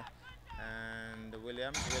there. And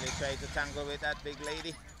Williams really tried to tangle with that big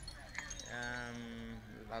lady.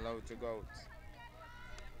 Allowed to go out.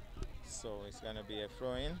 So it's going to be a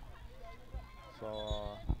throw-in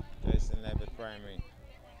for Joycelyn Liburd Primary.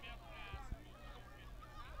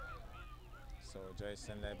 So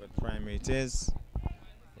Joycelyn Liburd Primary it is.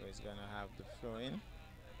 So he's going to have the throw-in.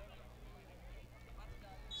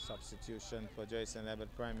 Substitution for Joycelyn Liburd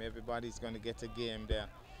Primary. Everybody's going to get a game there.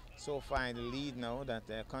 So far in the lead now that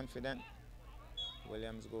they're confident.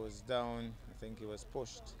 Williams goes down. I think he was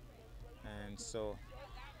pushed. And so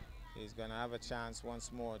he's going to have a chance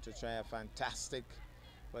once more to try a fantastic,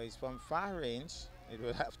 but he's from far range. It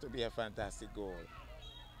will have to be a fantastic goal.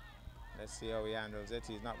 Let's see how he handles it.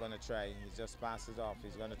 He's not going to try. He just passes off.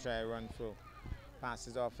 He's going to try a run through.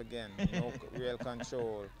 Passes off again. No real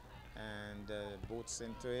control. And boots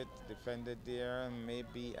into it. Defended there.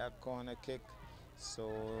 Maybe a corner kick.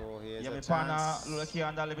 So here's a chance. Look here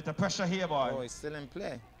under a little bit of pressure here, boy. Oh, he's still in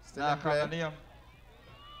play. Still in play.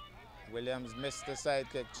 Williams missed the side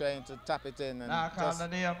kick, trying to tap it in, and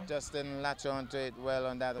just didn't latch onto it well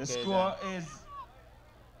on that occasion. The score is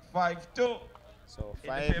 5-2. So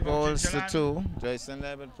 5 goals to 2. Joycelyn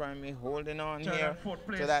Liburd Primary holding on here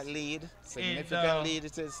to that lead. Significant lead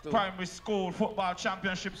it is too. Primary school football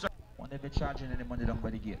championships. When they be charging any money down by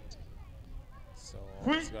the gate. So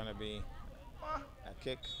it's gonna be a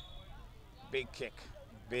kick,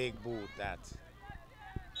 big boot that.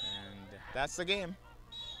 And that's the game.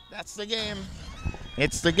 That's the game.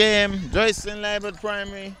 It's the game. Joycelyn Liburd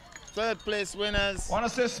Primary, 3rd place winners. Want to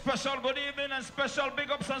say special good evening and special big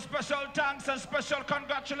ups and special thanks and special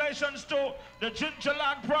congratulations to the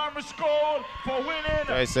Jlps Primary School for winning.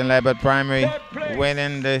 Joycelyn Liburd Primary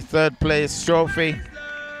winning the 3rd place trophy.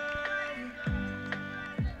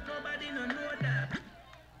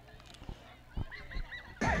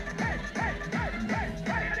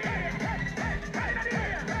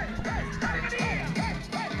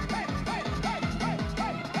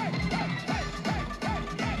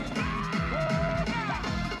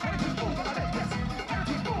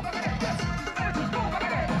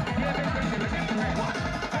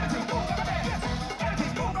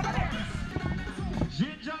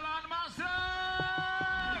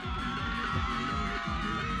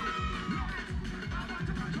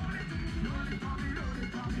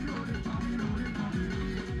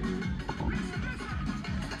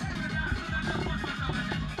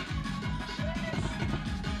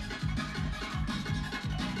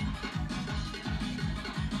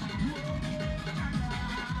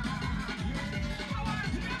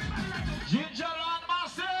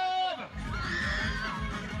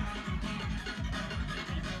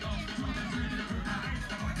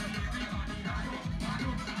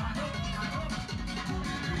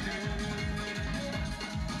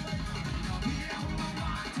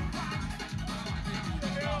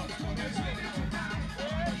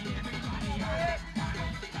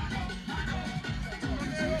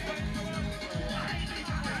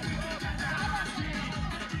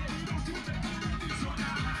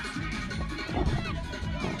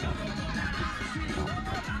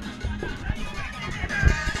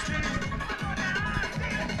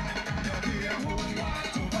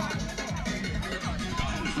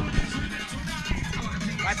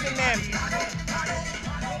 What's your name?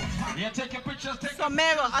 Yeah, take your pictures.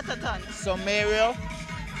 Somero Atatan. Somero?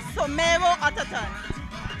 Somero Atatan.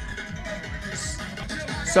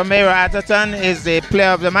 Somero Atatan is the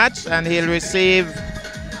player of the match, and he'll receive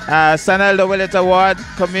Saneldo Willett Award,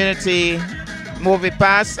 Community Movie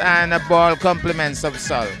Pass, and a ball compliments of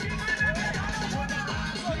Sol.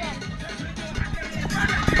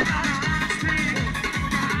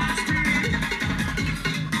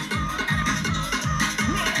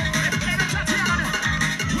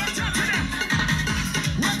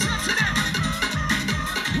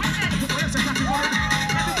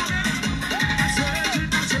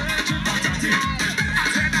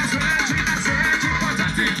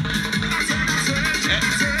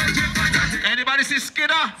 Anybody see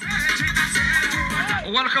Skidder?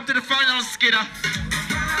 Welcome to the final, Skidder.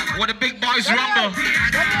 Where the big boys rumble.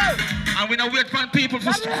 And we know wait for people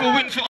for win for